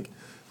 this is, like,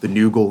 the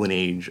new golden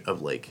age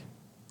of, like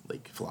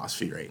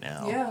philosophy right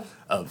now. Yeah.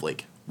 Of,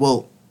 like,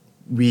 well,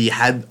 we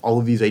had all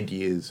of these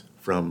ideas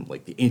from,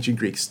 like, the ancient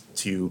Greeks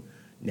to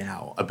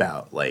now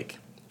about, like,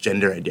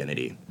 gender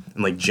identity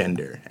and, like,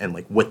 gender and,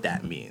 like, what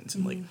that means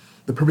and, like,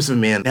 the purpose of a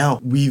man. Now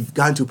we've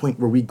gotten to a point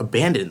where we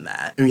abandon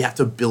that and we have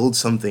to build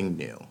something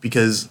new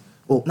because,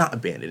 well, not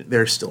abandon.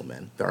 There are still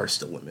men, there are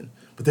still women,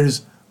 but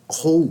there's a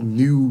whole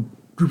new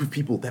group of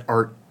people that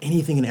are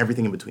anything and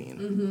everything in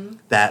between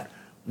that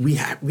we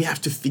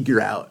have to figure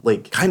out,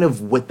 like, kind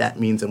of what that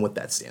means and what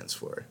that stands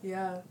for.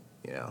 Yeah.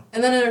 You know?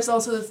 And then there's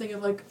also the thing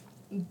of, like,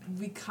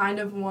 we kind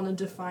of want to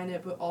define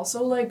it, but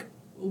also, like,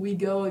 we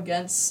go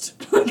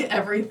against, like,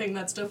 everything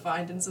that's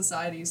defined in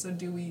society. So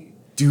do we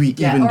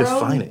even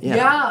define it?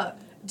 Yeah.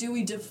 Do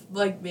we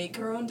make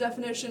our own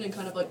definition and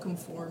kind of, like,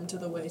 conform to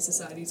the way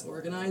society's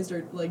organized,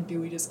 or, like, do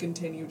we just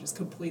continue just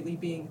completely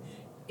being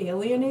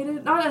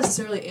alienated? Not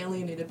necessarily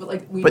alienated, but,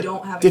 like, we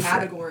don't have a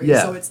category.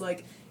 Yeah. So it's,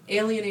 like,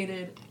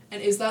 alienated,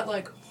 and is that,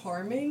 like,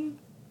 harming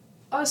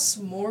us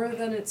more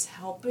than it's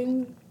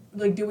helping?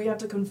 Like, do we have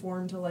to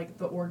conform to, like,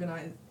 the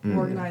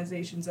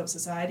organizations of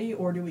society,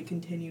 or do we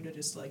continue to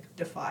just, like,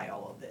 defy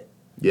all of it?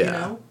 Yeah. You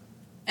know?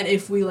 And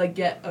if we, like,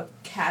 get a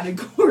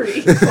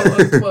category,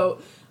 quote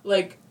unquote,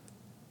 like,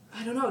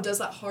 I don't know, does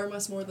that harm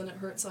us more than it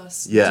hurts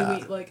us? Yeah.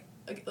 Do we, like,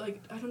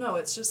 I don't know,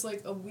 it's just,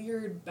 like, a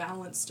weird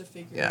balance to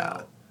figure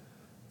out.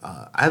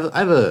 I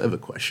have a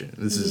question.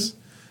 This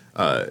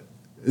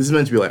is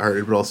meant to be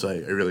lighthearted, but also I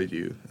really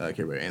do care about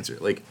your answer.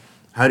 Like,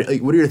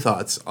 what are your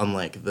thoughts on,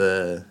 like,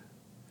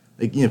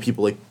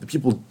 people, like, the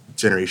people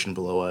generation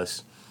below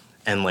us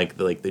and, like,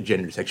 the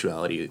gender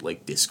sexuality,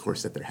 like,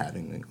 discourse that they're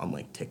having, like, on,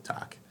 like,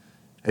 TikTok?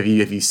 Have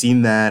you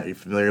seen that? Are you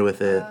familiar with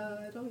it?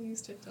 I don't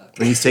use TikTok.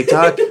 You use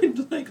TikTok?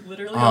 Like,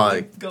 literally,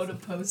 I go to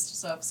post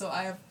stuff, so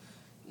I have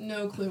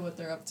no clue what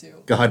they're up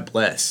to. God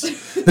bless.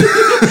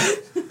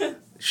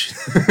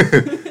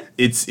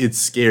 It's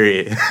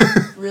scary.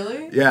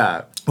 Really?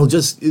 Yeah. Well,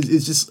 it's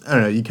just, I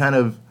don't know, you kind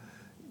of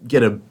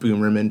get a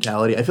boomer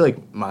mentality. I feel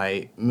like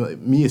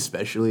me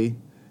especially,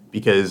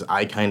 because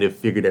I kind of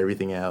figured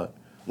everything out.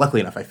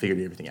 Luckily enough, I figured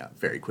everything out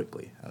very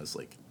quickly. I was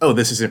like, oh,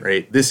 this isn't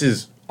right. This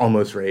is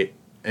almost right.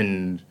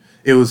 And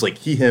it was like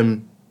he,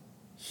 him,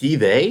 he,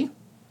 they,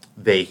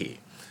 he.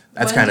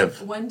 That's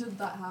When did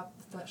that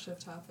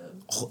shift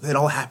happen? It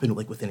all happened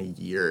like within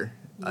a year.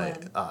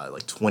 Like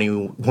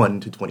 21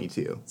 to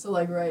 22. So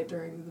like right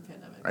during the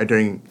pandemic. Right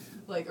during.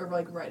 Like, or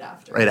like right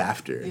after. Right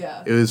after.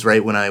 Yeah. It was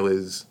right when I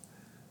was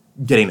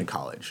getting to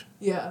college.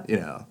 Yeah. You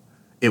know,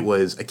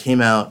 I came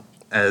out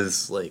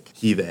as like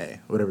he, they,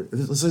 whatever.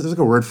 There's like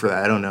a word for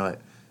that. I don't know it.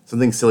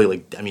 Something silly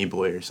like demi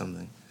boy or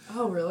something.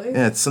 Oh really?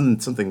 Yeah, it's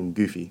something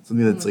goofy.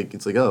 Something that's like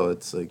it's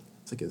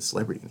like a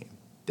celebrity name.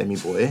 Demi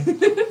boy.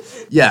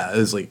 Yeah, it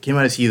was like came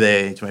out as he,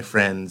 they to my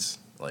friends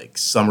like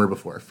summer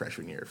before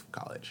freshman year of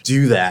college.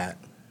 Do that,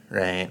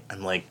 right?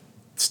 I'm like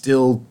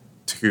still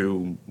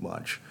too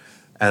much.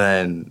 And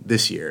then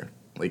this year,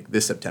 like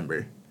this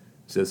September,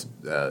 so it's,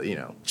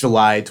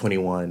 July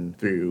 21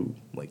 through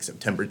like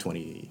September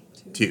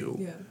 22.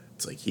 Yeah.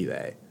 It's like he,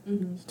 they.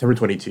 Mm-hmm. September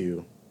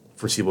 22,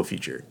 foreseeable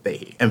future,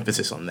 they.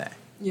 Emphasis on that.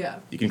 Yeah.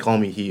 You can call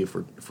me he if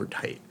we're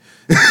tight.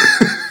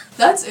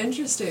 That's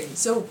interesting.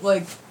 So,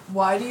 like,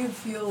 why do you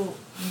feel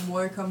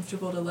more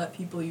comfortable to let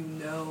people you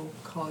know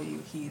call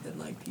you he than,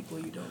 like, people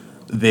you don't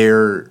know?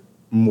 They're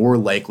more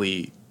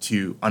likely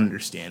to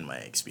understand my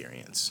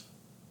experience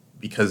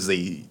because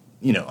they,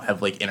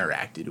 have, like,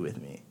 interacted with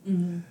me.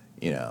 Mm-hmm.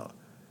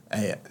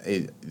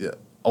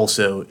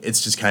 Also,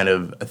 it's just kind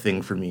of a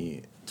thing for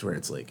me to where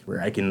it's, like,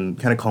 where I can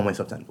kind of calm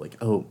myself down, like,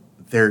 oh,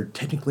 they're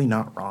technically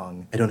not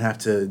wrong. I don't have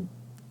to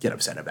get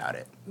upset about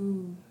it.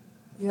 Ooh.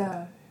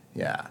 Yeah.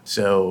 Yeah.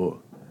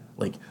 So,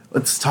 like,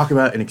 let's talk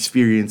about an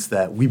experience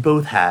that we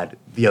both had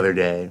the other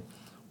day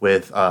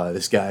with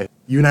this guy.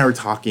 You and I were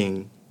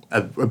talking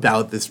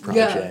about this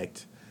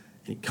project,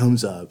 and he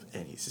comes up,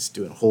 and he's just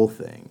doing a whole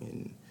thing,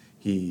 and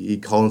he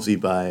calls me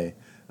by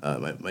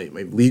my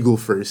legal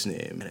first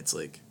name, and it's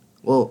like,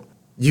 well,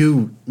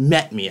 you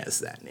met me as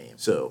that name,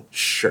 so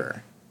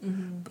sure.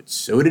 Mm-hmm. But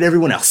so did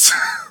everyone else.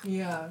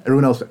 Yeah.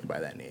 Everyone else met me by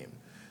that name.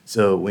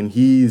 So when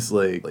he's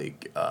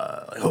like,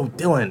 oh,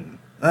 Dylan,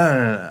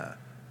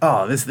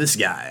 oh, this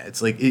guy,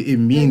 it's like, it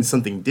means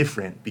something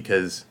different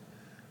because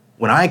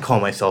when I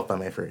call myself by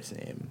my first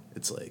name,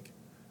 it's like,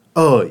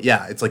 oh,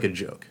 yeah, it's like a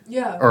joke.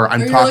 Yeah. Or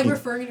you're like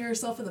referring to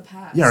yourself in the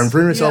past. Yeah, I'm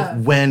referring to myself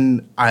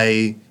when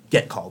I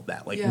get called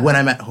that, like when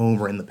I'm at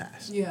home or in the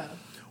past. Yeah.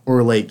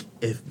 Or like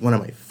if one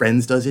of my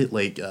friends does it,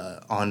 like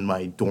on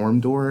my dorm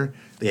door,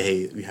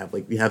 we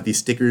have these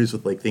stickers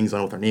with like things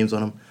on with our names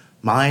on them.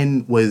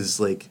 Mine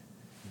was like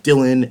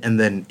Dylan, and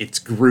then it's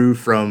grew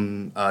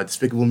from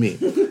Despicable Me.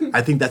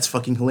 I think that's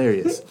fucking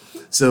hilarious.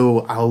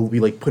 So we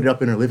like put it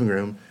up in our living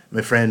room.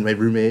 My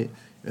roommate,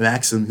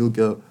 Maxim, he'll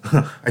go,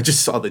 I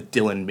just saw the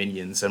Dylan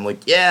minions. I'm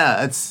like, yeah,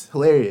 that's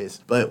hilarious.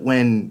 But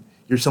when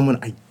you're someone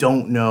I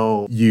don't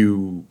know,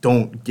 you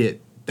don't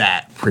get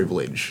that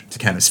privilege to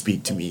kind of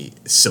speak to me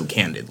so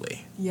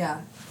candidly.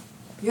 Yeah.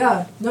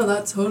 Yeah, no,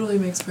 that totally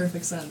makes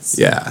perfect sense.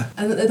 Yeah.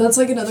 And that's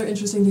like another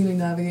interesting thing to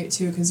navigate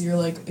too, because you're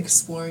like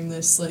exploring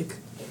this like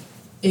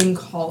in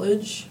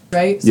college,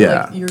 right? So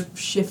like you're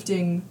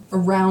shifting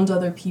around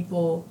other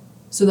people,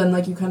 so then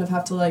like you kind of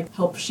have to like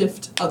help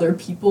shift other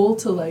people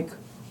to like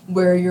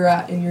where you're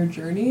at in your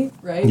journey,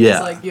 right? Yeah.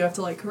 It's like you have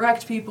to like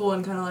correct people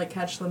and kind of like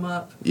catch them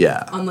up.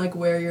 Yeah. On like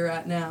where you're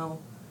at now.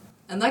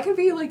 And that can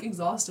be like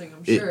exhausting,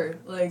 I'm sure.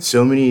 Like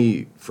so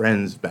many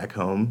friends back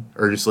home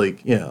are just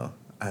like,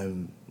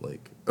 I'm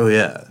like, oh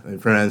yeah, my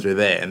pronouns are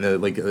they, and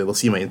they'll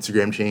see my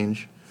Instagram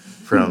change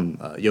from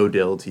Yo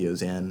Dill to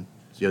Yozando,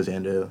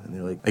 and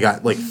they're like, I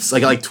got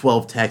like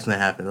 12 texts when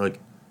that happened. They're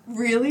like,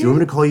 really? Do you want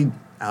me to call you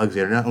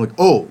Alexander now? I'm like,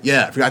 oh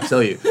yeah, I forgot to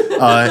tell you.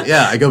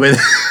 Yeah, I go by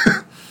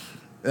that.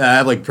 I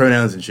have like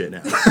pronouns and shit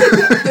now.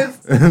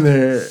 and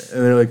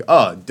they're like,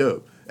 oh,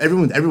 dope.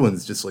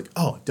 Everyone's just like,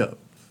 oh, dope.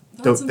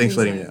 Dope. Thanks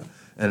for letting me know.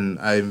 And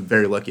I'm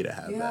very lucky to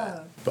have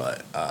that.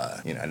 But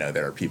I know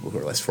there are people who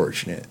are less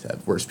fortunate to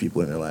have worse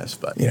people in their lives.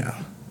 But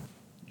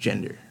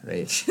gender,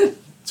 right?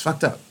 It's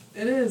fucked up.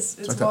 It is.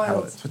 It's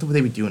wild. It's fucked up what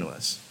they be doing to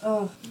us.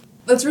 Oh.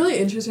 That's really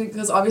interesting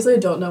because obviously I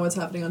don't know what's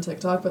happening on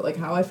TikTok, but like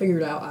how I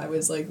figured out I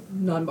was like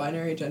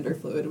non-binary gender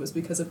fluid was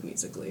because of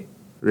Musical.ly.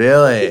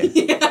 Really?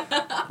 Yeah.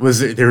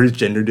 There was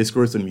gender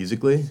discourse on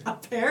Musical.ly?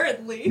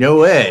 Apparently. No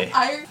way.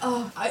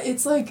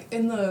 It's like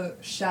in the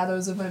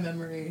shadows of my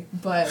memory,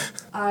 but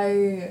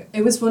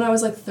it was when I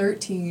was like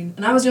 13,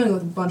 and I was dealing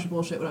with a bunch of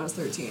bullshit when I was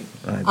 13.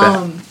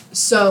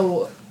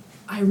 So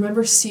I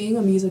remember seeing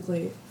a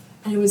Musical.ly,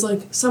 and it was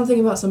like something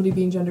about somebody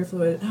being gender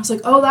fluid, and I was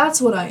like, oh,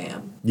 that's what I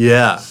am.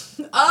 Yeah.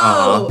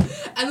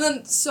 And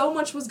then so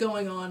much was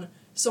going on,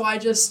 so I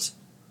just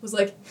was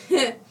like,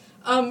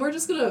 we're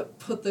just gonna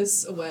put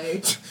this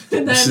away.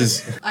 And then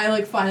I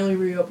like finally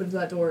reopened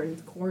that door in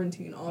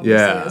quarantine, obviously,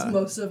 as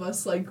most of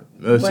us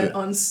went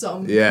on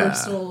some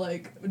personal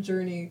like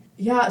journey.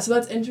 Yeah, so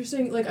that's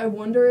interesting. Like I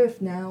wonder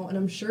if now, and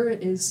I'm sure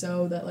it is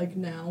so, that like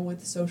now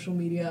with social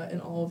media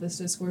and all of this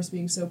discourse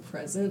being so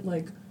present,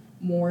 like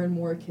more and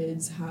more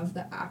kids have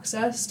the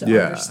access to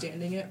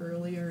understanding it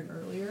earlier and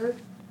earlier.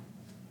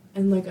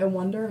 And, like, I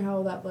wonder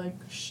how that, like,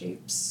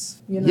 shapes,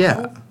 you know?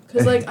 Yeah.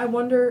 Because, like, I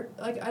wonder,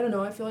 like, I don't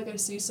know, I feel like I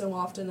see so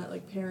often that,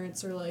 like,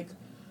 parents are like,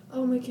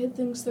 oh, my kid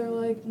thinks they're,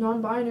 like,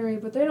 non-binary,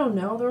 but they don't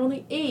know. They're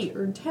only 8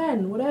 or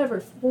 10, whatever,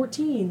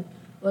 14.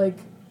 Like,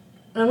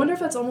 and I wonder if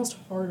that's almost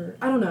harder.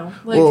 I don't know.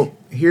 Like, well,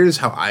 here's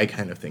how I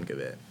kind of think of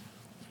it.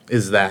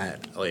 Is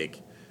that,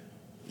 like,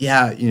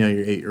 yeah, you know,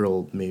 your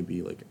 8-year-old may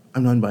be like,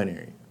 I'm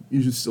non-binary.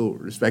 You should still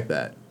respect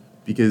that.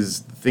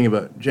 Because the thing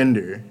about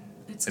gender...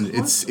 And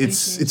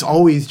it's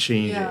always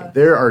changing. Yeah.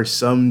 There are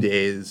some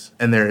days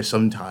and there are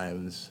some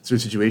times, certain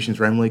situations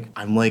where I'm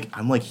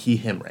like he,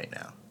 him right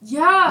now.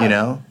 Yeah. You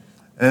know?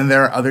 And then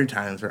there are other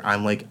times where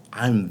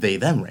I'm they,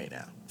 them right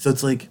now. So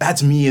it's like,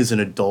 that's me as an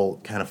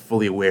adult kind of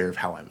fully aware of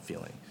how I'm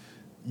feeling.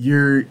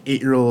 Your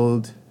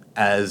 8-year-old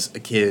as a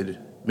kid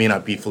may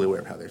not be fully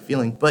aware of how they're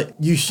feeling, but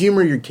you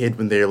humor your kid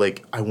when they're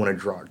like, I want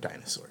to draw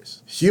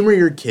dinosaurs. Humor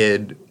your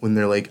kid when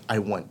they're like, I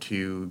want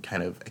to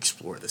kind of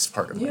explore this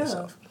part of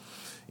myself.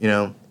 You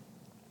know,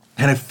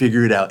 kind of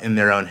figure it out in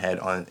their own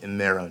head in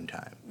their own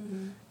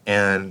time,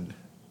 and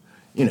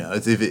you know,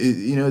 it's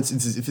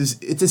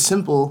as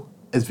simple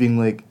as being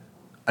like,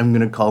 I'm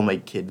gonna call my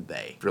kid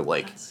they for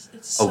like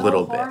it's a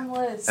little bit,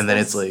 and then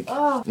it's like,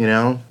 you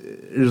know,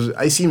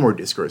 I see more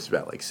discourse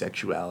about like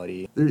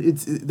sexuality.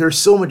 There's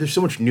so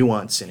much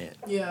nuance in it.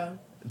 Yeah.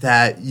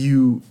 That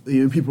you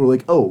people are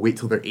like, oh, wait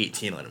till they're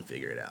 18, let them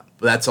figure it out,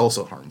 but that's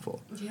also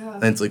harmful. Yeah.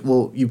 And it's like,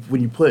 well,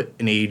 when you put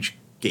an age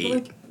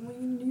gate.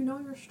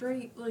 You're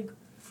straight, like,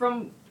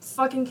 from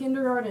fucking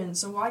kindergarten,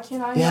 so why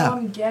can't I know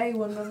I'm gay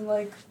when I'm,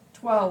 like,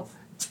 12?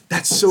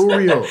 That's so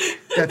real.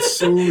 That's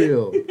so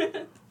real.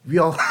 We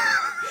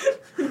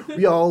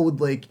all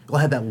would, like,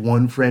 had that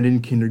one friend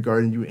in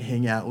kindergarten you would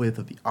hang out with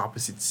of the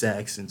opposite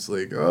sex, and it's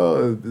like,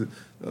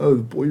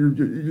 boy,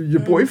 your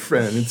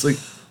boyfriend. It's like,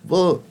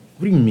 well,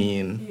 what do you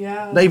mean?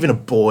 Yeah. Not even a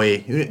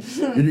boy.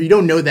 You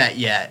don't know that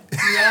yet.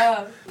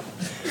 Yeah.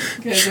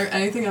 Okay, is there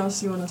anything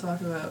else you want to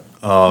talk about?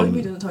 I think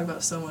we didn't talk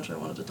about so much I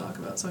wanted to talk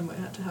about, so I might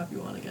have to have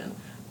you on again.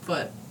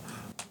 But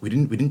we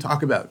didn't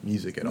talk about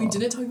music at all. We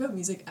didn't talk about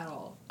music at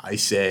all. I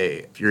say,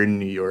 if you're in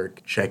New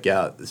York, check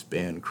out this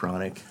band,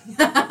 Chronic.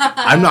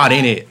 I'm not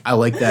in it. I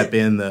like that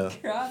band, though.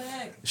 Chronic.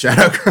 Shout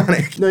out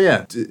Chronic. No,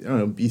 yeah. I don't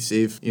know, be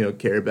safe. You know,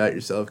 care about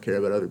yourself, care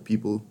about other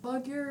people.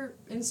 Plug your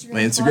Instagram.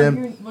 My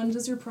Instagram. When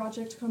does your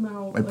project come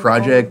out? My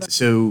project.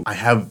 So I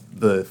have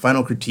the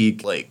final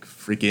critique, like,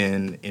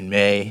 freaking in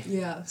May.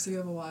 Yeah, so you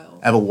have a while.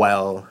 I have a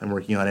while. I'm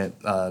working on it.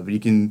 But you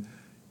can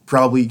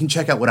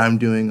check out what I'm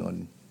doing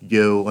on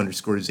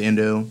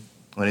yo_Zando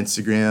on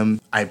Instagram.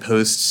 I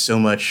post so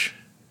much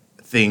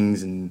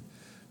things and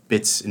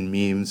bits and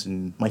memes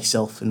and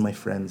myself and my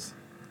friends,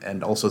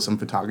 and also some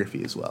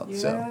photography as well. Yeah.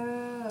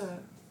 So,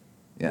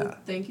 yeah. Well,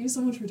 thank you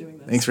so much for doing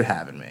this. Thanks for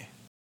having me.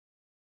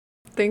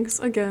 Thanks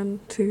again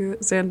to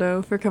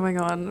Zando for coming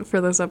on for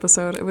this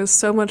episode. It was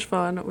so much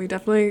fun. We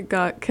definitely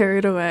got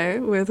carried away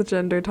with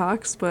gender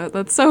talks, but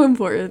that's so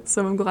important,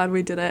 so I'm glad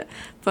we did it.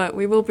 But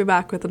we will be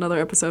back with another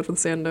episode with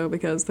Zando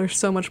because there's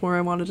so much more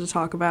I wanted to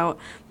talk about.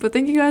 But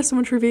thank you guys so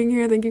much for being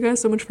here. Thank you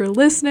guys so much for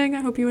listening.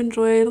 I hope you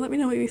enjoyed. Let me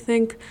know what you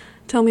think.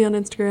 Tell me on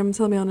Instagram,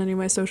 tell me on any of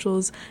my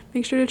socials.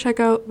 Make sure to check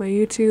out my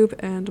YouTube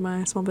and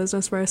my small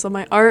business where I sell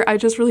my art. I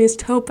just released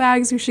tote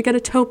bags. You should get a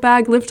tote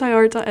bag,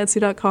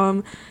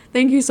 lifthighart.etsy.com.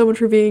 Thank you so much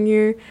for being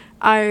here.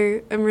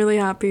 I am really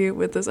happy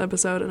with this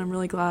episode, and I'm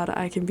really glad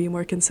I can be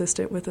more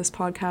consistent with this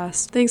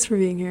podcast. Thanks for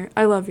being here.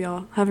 I love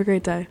y'all. Have a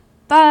great day.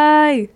 Bye!